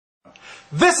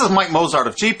This is Mike Mozart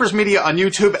of Jeepers Media on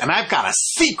YouTube, and I've got a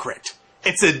secret.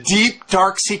 It's a deep,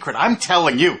 dark secret. I'm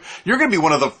telling you, you're going to be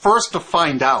one of the first to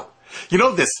find out. You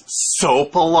know this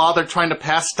SOPA law they're trying to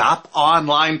pass, Stop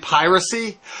Online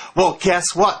Piracy? Well,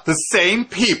 guess what? The same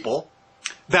people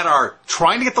that are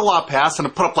trying to get the law passed and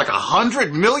have put up like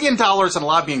 $100 million in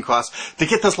lobbying costs to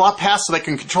get this law passed so they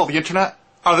can control the internet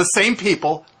are the same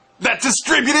people that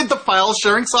distributed the file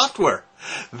sharing software.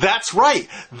 That's right.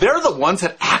 They're the ones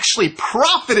that actually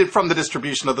profited from the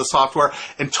distribution of the software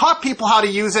and taught people how to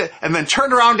use it and then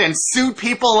turned around and sued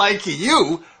people like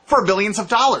you for billions of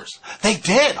dollars. They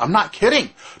did. I'm not kidding.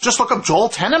 Just look up Joel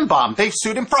Tenenbaum. They've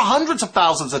sued him for hundreds of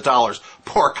thousands of dollars.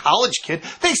 Poor college kid.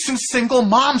 They sue single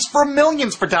moms for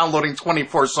millions for downloading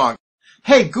 24 songs.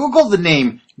 Hey, Google the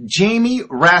name Jamie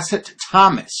Rassett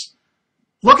Thomas.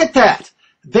 Look at that.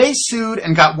 They sued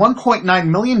and got $1.9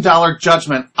 million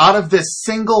judgment out of this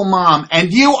single mom,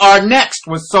 and you are next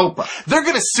with SOPA. They're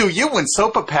going to sue you when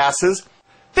SOPA passes.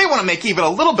 They want to make even a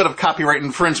little bit of copyright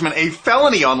infringement a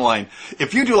felony online.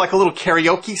 If you do like a little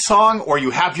karaoke song or you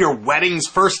have your wedding's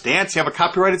first dance, you have a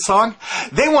copyrighted song,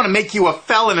 they want to make you a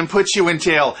felon and put you in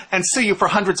jail and sue you for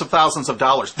hundreds of thousands of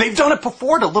dollars. They've done it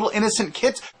before to little innocent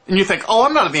kids. And you think, oh,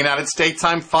 I'm not in the United States,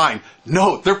 I'm fine.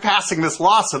 No, they're passing this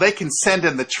law so they can send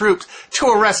in the troops to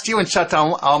arrest you and shut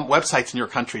down websites in your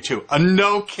country too.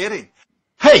 No kidding.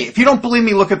 Hey, if you don't believe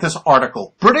me, look at this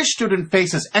article. British student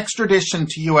faces extradition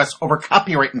to U.S. over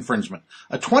copyright infringement.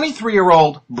 A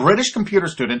 23-year-old British computer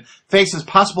student faces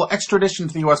possible extradition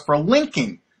to the U.S. for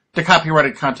linking to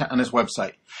copyrighted content on his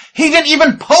website. He didn't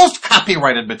even post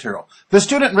copyrighted material. The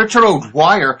student, Richard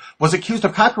O'Dwyer, was accused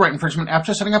of copyright infringement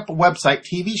after setting up a website,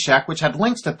 TV Shack, which had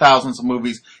links to thousands of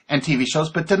movies and TV shows,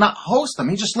 but did not host them.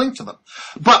 He just linked to them.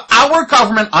 But our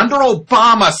government, under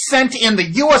Obama, sent in the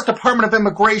U.S. Department of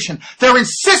Immigration. They're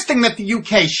insisting that the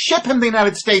U.K. ship him to the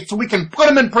United States so we can put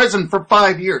him in prison for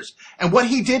 5 years. And what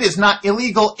he did is not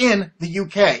illegal in the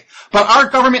U.K. But our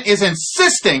government is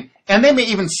insisting, and they may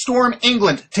even storm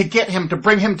England to get him, to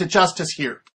bring him to justice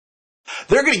here.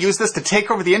 They're going to use this to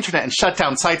take over the internet and shut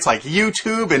down sites like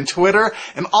YouTube and Twitter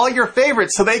and all your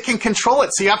favorites so they can control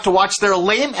it. So you have to watch their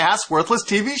lame-ass, worthless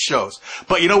TV shows.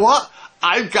 But you know what?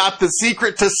 I've got the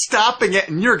secret to stopping it,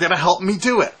 and you're going to help me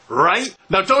do it, right?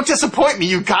 Now, don't disappoint me.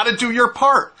 You've got to do your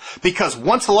part. Because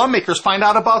once the lawmakers find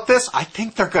out about this, I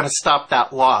think they're going to stop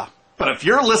that law. But if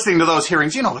you're listening to those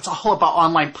hearings, you know, it's all about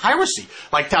online piracy,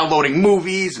 like downloading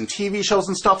movies and TV shows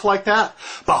and stuff like that.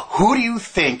 But who do you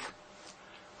think,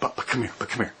 but come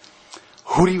here.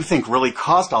 Who do you think really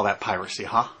caused all that piracy,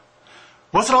 huh?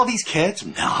 Was it all these kids?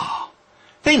 No.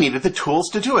 They needed the tools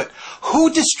to do it.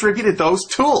 Who distributed those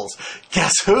tools?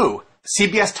 Guess who?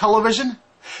 CBS Television?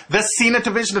 The CNET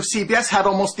division of CBS had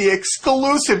almost the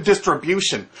exclusive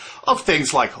distribution of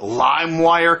things like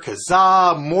LimeWire,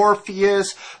 Kazaa,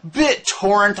 Morpheus,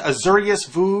 BitTorrent, Azurius,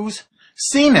 Vooz.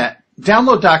 CNET,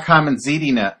 Download.com, and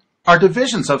ZDNet are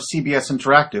divisions of CBS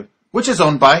Interactive, which is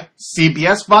owned by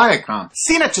CBS Viacom.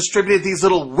 CNET distributed these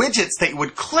little widgets that you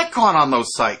would click on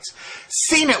those sites.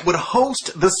 CNET would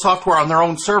host the software on their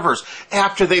own servers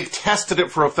after they've tested it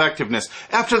for effectiveness,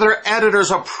 after their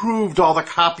editors approved all the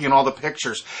copy and all the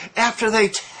pictures, after they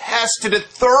tested it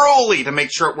thoroughly to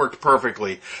make sure it worked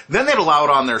perfectly. Then they'd allow it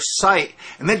on their site,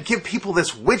 and they'd give people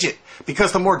this widget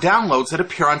because the more downloads that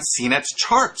appear on CNET's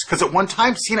charts. Because at one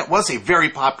time, CNET was a very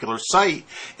popular site,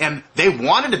 and they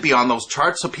wanted to be on those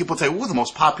charts, so people would say, ooh, the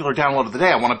most popular download of the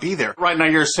day, I want to be there. Right now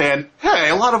you're saying, hey,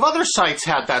 a lot of other sites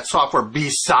had that software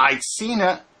besides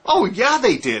CNET. Oh, yeah,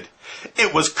 they did.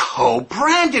 It was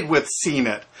co-branded with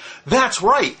CNET. That's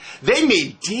right. They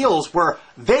made deals where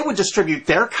they would distribute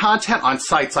their content on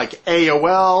sites like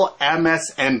AOL,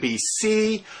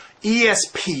 MSNBC,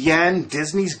 ESPN,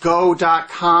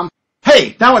 Disney'sGo.com.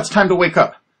 Hey, now it's time to wake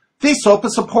up. These SOPA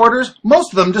supporters,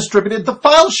 most of them distributed the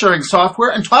file sharing software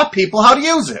and taught people how to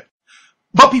use it.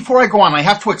 But before I go on, I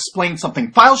have to explain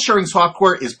something. File sharing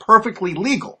software is perfectly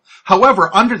legal. However,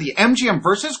 under the MGM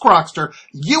versus Grokster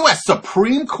U.S.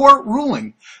 Supreme Court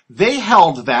ruling, they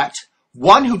held that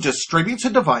one who distributes a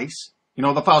device, you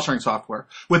know, the file sharing software,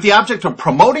 with the object of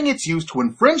promoting its use to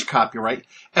infringe copyright,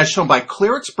 as shown by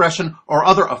clear expression or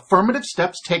other affirmative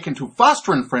steps taken to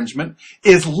foster infringement,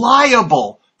 is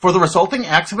liable for the resulting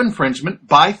acts of infringement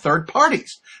by third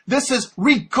parties. This is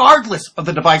regardless of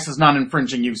the device's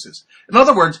non-infringing uses. In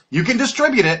other words, you can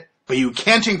distribute it, but you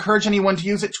can't encourage anyone to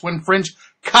use it to infringe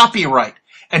copyright.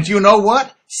 And do you know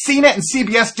what? CNET and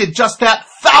CBS did just that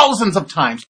thousands of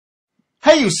times.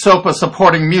 Hey, you SOPA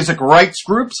supporting music rights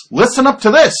groups, listen up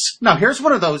to this. Now, here's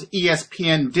one of those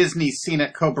ESPN, Disney,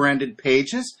 CNET co-branded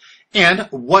pages. And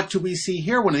what do we see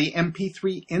here? One of the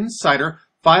MP3 Insider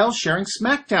file sharing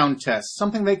smackdown tests,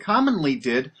 something they commonly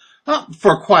did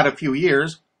for quite a few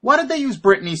years. Why did they use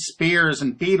Britney Spears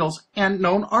and Beatles and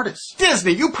known artists?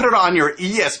 Disney, you put it on your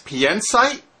ESPN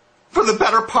site for the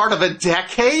better part of a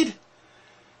decade?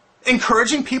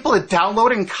 Encouraging people to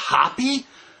download and copy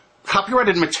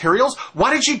copyrighted materials?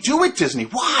 Why did you do it, Disney?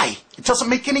 Why? It doesn't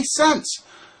make any sense.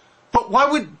 But why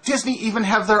would Disney even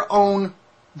have their own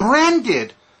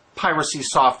branded piracy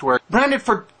software, branded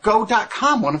for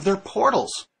Go.com, one of their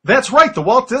portals? That's right, the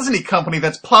Walt Disney Company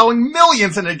that's plowing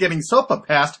millions into getting SOPA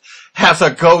passed has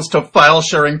a ghost of file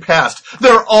sharing past.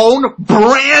 Their own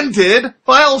branded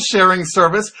file sharing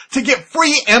service to get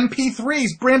free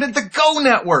MP3s branded the Go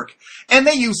Network. And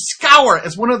they use Scour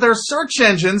as one of their search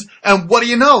engines, and what do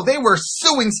you know? They were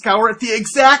suing Scour at the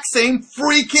exact same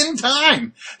freaking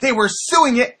time. They were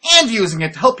suing it and using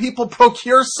it to help people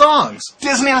procure songs.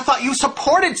 Disney, I thought you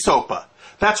supported SOPA.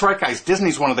 That's right, guys.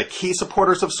 Disney's one of the key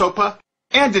supporters of SOPA.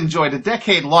 And enjoyed a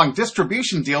decade-long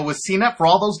distribution deal with CNET for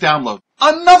all those downloads.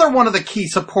 Another one of the key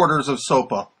supporters of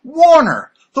SOPA,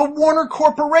 Warner. The Warner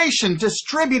Corporation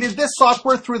distributed this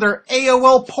software through their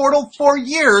AOL portal for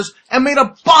years and made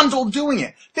a bundle doing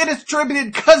it. They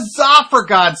distributed Kazaa, for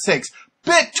God's sakes,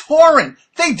 BitTorrent.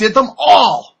 They did them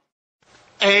all.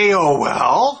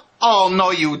 AOL? Oh,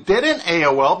 no, you didn't,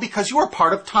 AOL, because you were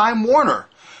part of Time Warner.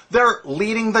 They're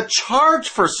leading the charge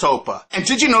for SOPA. And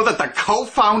did you know that the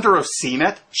co-founder of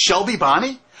CNET, Shelby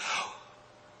Bonney,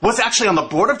 was actually on the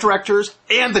board of directors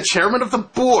and the chairman of the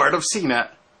board of CNET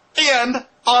and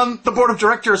on the board of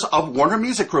directors of Warner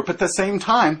Music Group at the same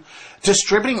time,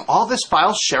 distributing all this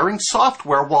file sharing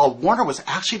software while Warner was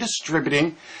actually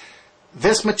distributing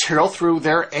this material through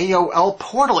their AOL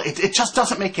portal. It just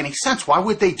doesn't make any sense. Why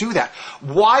would they do that?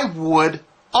 Why would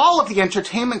all of the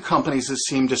entertainment companies, it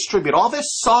seemed, distribute all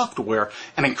this software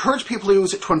and encourage people to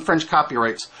use it to infringe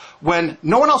copyrights when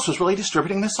no one else was really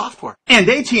distributing this software? And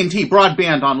AT&T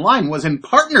Broadband Online was in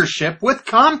partnership with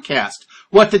Comcast.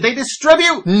 What did they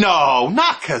distribute? No,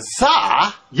 not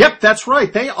Kazaa. Yep, that's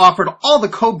right. They offered all the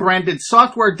co-branded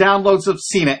software downloads of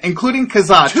CNET, including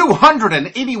Kazaa,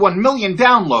 281 million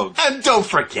downloads. And don't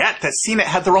forget that CNET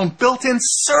had their own built-in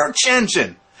search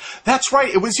engine. That's right,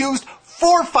 it was used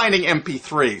for finding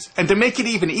MP3s. And to make it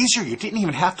even easier, you didn't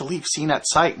even have to leave CNET's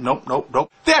site. Nope.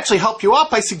 They actually helped you out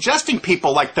by suggesting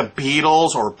people like the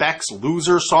Beatles or Beck's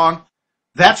Loser song.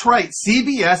 That's right,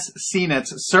 CBS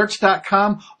CNET's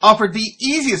Search.com offered the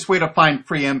easiest way to find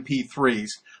free MP3s.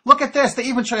 Look at this, they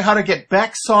even show you how to get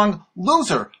Beck's song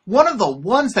Loser, one of the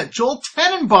ones that Joel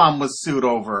Tenenbaum was sued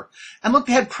over. And look,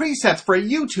 they had presets for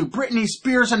YouTube, Britney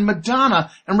Spears, and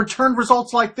Madonna, and returned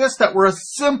results like this that were a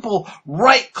simple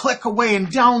right click away and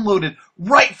downloaded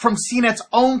right from CNET's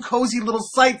own cozy little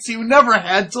site, so you never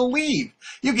had to leave.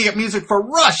 You can get music for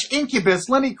Rush, Incubus,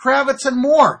 Lenny Kravitz, and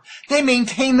more. They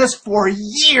maintained this for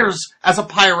years as a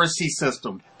piracy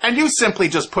system. And you simply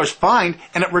just push find,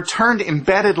 and it returned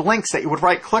embedded links that you would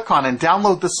right-click on and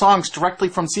download the songs directly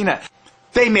from CNET.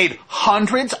 They made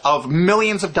hundreds of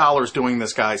millions of dollars doing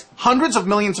this, guys. Hundreds of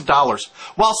millions of dollars,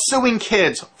 while suing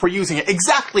kids for using it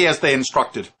exactly as they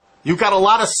instructed. You got a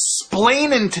lot of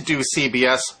splaining to do,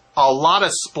 CBS. A lot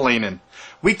of splaining.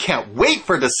 We can't wait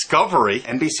for Discovery.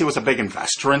 NBC was a big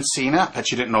investor in CNET.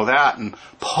 Bet you didn't know that. And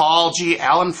Paul G.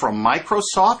 Allen from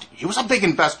Microsoft, he was a big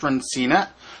investor in CNET.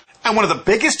 And one of the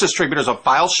biggest distributors of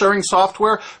file sharing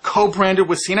software co-branded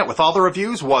with CNET with all the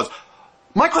reviews was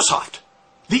Microsoft,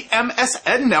 the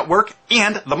MSN network,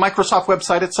 and the Microsoft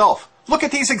website itself. Look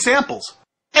at these examples.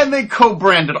 And they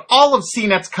co-branded all of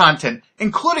CNET's content,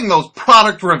 including those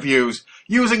product reviews,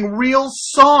 using real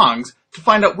songs to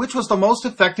find out which was the most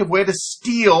effective way to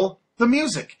steal the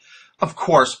music. Of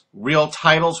course, real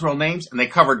titles, real names, and they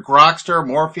covered Grokster,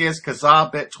 Morpheus,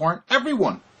 Kazaa, BitTorrent,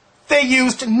 everyone. They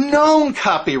used known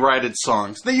copyrighted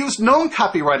songs. They used known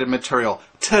copyrighted material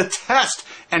to test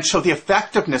and show the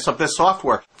effectiveness of this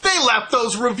software. They left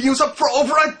those reviews up for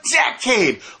over a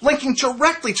decade, linking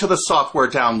directly to the software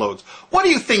downloads. What do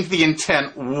you think the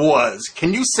intent was?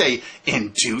 Can you say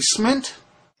inducement?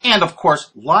 And of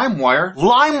course, LimeWire.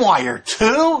 LimeWire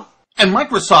too? And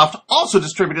Microsoft also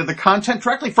distributed the content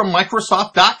directly from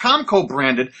Microsoft.com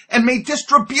co-branded and made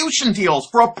distribution deals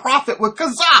for a profit with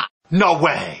Kazaa. No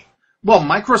way. Well,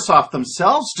 Microsoft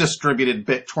themselves distributed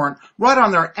BitTorrent right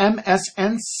on their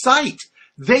MSN site.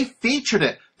 They featured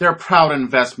it, their proud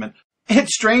investment.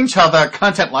 It's strange how the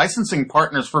content licensing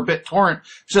partners for BitTorrent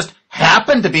just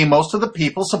happen to be most of the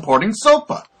people supporting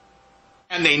SOPA.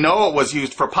 And they know it was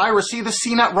used for piracy. The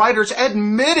CNET writers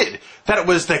admitted that it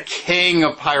was the king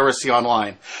of piracy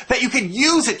online, that you could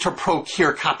use it to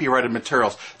procure copyrighted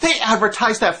materials. They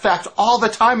advertise that fact all the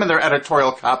time in their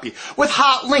editorial copy with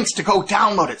hot links to go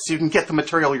download it so you can get the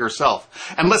material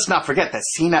yourself. And let's not forget that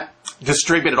CNET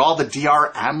distributed all the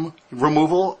DRM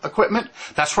removal equipment.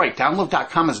 That's right,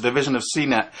 Download.com is a division of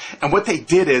CNET. And what they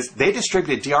did is they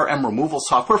distributed DRM removal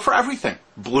software for everything.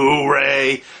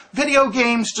 Blu-ray, video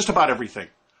games, just about everything.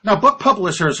 Now, book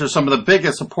publishers are some of the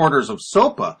biggest supporters of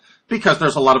SOPA because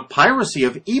there's a lot of piracy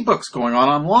of ebooks going on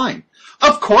online.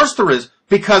 Of course there is,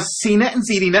 because CNET and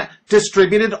ZDNet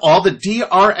distributed all the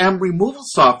DRM removal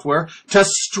software to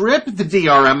strip the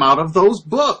DRM out of those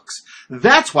books.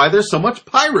 That's why there's so much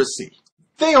piracy.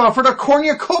 They offered a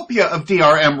cornucopia of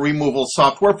DRM removal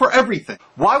software for everything.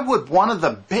 Why would one of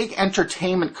the big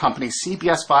entertainment companies,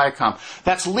 CBS Viacom,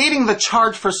 that's leading the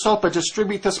charge for SOPA,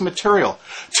 distribute this material?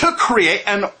 To create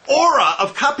an aura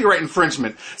of copyright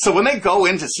infringement. So when they go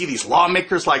in to see these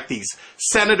lawmakers like these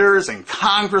senators and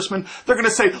congressmen, they're going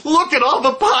to say, look at all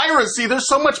the piracy. There's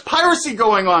so much piracy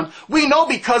going on. We know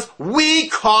because we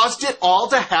caused it all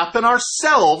to happen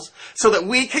ourselves so that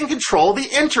we can control the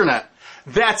internet.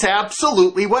 That's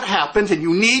absolutely what happened, and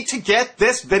you need to get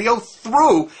this video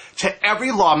through to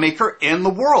every lawmaker in the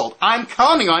world. I'm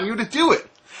counting on you to do it.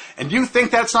 And you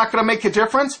think that's not going to make a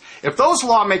difference? If those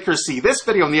lawmakers see this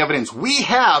video and the evidence we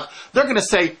have, they're going to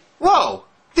say, whoa,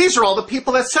 these are all the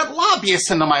people that sent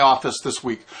lobbyists into my office this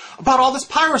week about all this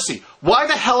piracy. Why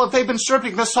the hell have they been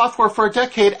distributing this software for a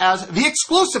decade as the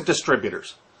exclusive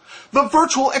distributors? The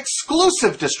virtual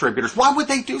exclusive distributors. Why would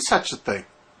they do such a thing?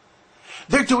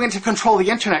 They're doing it to control the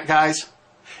internet, guys.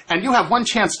 And you have one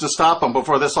chance to stop them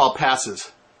before this all passes.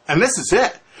 And this is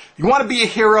it. You want to be a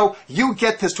hero, you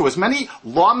get this to as many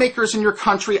lawmakers in your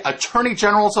country, attorney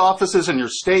general's offices in your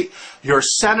state, your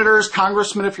senators,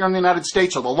 congressmen if you're in the United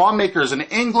States, or the lawmakers in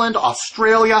England,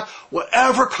 Australia,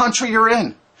 whatever country you're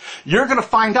in. You're going to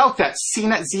find out that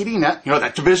CNET, ZDNet,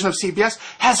 that division of CBS,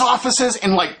 has offices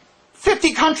in like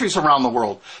 50 countries around the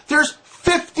world. There's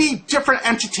 50 different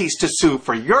entities to sue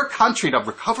for your country to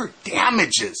recover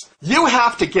damages. You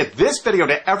have to get this video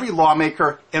to every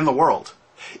lawmaker in the world,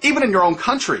 even in your own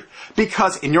country,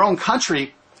 because in your own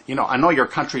country, I know your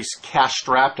country's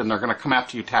cash-strapped and they're going to come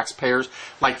after you taxpayers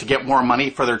like to get more money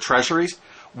for their treasuries.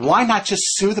 Why not just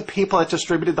sue the people that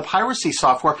distributed the piracy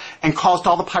software and caused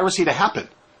all the piracy to happen?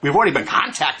 We've already been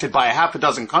contacted by a half a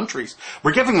dozen countries.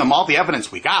 We're giving them all the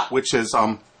evidence we got, which is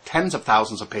tens of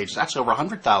thousands of pages, actually over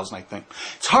 100,000, I think.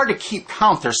 It's hard to keep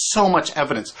count. There's so much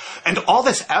evidence. And all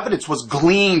this evidence was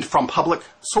gleaned from public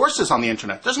sources on the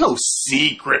internet. There's no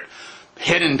secret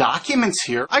hidden documents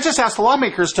here. I just asked the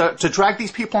lawmakers to drag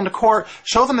these people into court,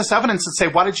 show them this evidence and say,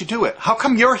 why did you do it? How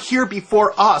come you're here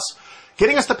before us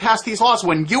getting us to pass these laws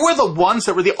when you were the ones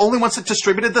that were the only ones that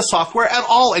distributed the software at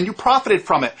all and you profited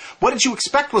from it? What did you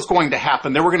expect was going to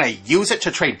happen? They were going to use it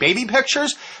to trade baby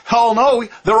pictures? Hell no.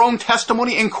 Their own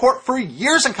testimony in court for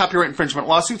years in copyright infringement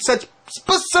lawsuits said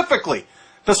specifically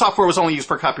the software was only used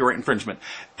for copyright infringement.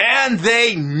 And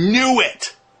they knew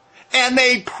it. And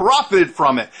they profited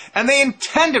from it. And they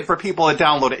intended for people to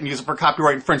download it and use it for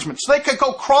copyright infringement. So they could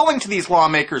go crawling to these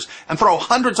lawmakers and throw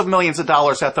hundreds of millions of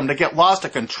dollars at them to get laws to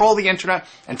control the internet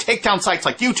and take down sites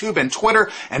like YouTube and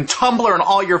Twitter and Tumblr and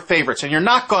all your favorites. And you're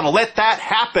not going to let that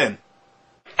happen.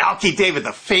 Alki David,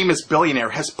 the famous billionaire,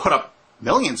 has put up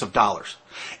millions of dollars.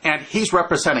 And he's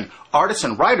representing artists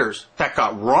and writers that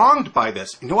got wronged by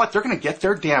this. You know what? They're going to get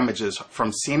their damages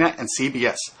from CNET and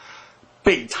CBS.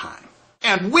 Big time.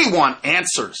 And we want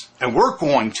answers, and we're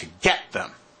going to get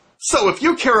them. So if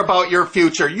you care about your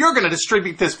future, you're going to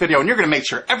distribute this video, and you're going to make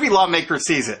sure every lawmaker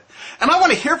sees it. And I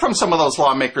want to hear from some of those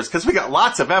lawmakers, because we got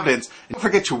lots of evidence. And don't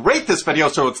forget to rate this video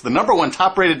so it's the #1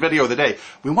 top-rated video of the day.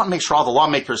 We want to make sure all the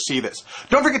lawmakers see this.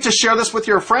 Don't forget to share this with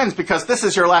your friends, because this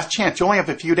is your last chance. You only have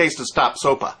a few days to stop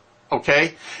SOPA,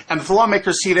 okay? And if the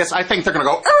lawmakers see this, I think they're going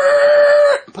to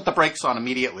go, put the brakes on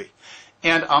immediately.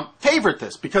 And favorite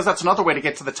this, because that's another way to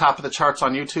get to the top of the charts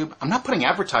on YouTube. I'm not putting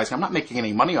advertising. I'm not making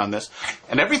any money on this.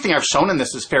 And everything I've shown in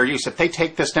this is fair use. If they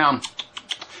take this down,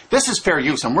 this is fair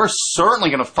use, and we're certainly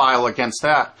going to file against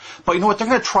that. But you know what? They're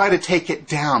going to try to take it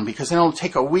down because then it'll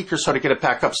take a week or so to get it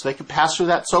back up so they can pass through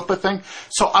that SOPA thing.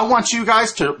 So I want you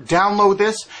guys to download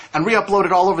this and re-upload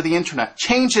it all over the internet.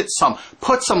 Change it some.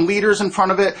 Put some leaders in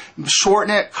front of it.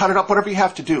 Shorten it. Cut it up. Whatever you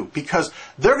have to do. Because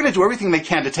they're going to do everything they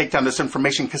can to take down this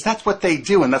information because that's what they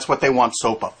do and that's what they want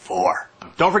SOPA for.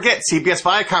 Don't forget, CBS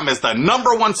Viacom is the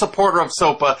 #1 supporter of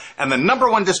SOPA and the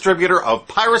 #1 distributor of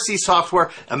piracy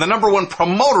software and the #1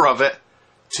 promoter of it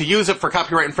to use it for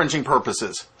copyright infringing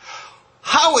purposes.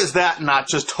 How is that not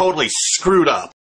just totally screwed up?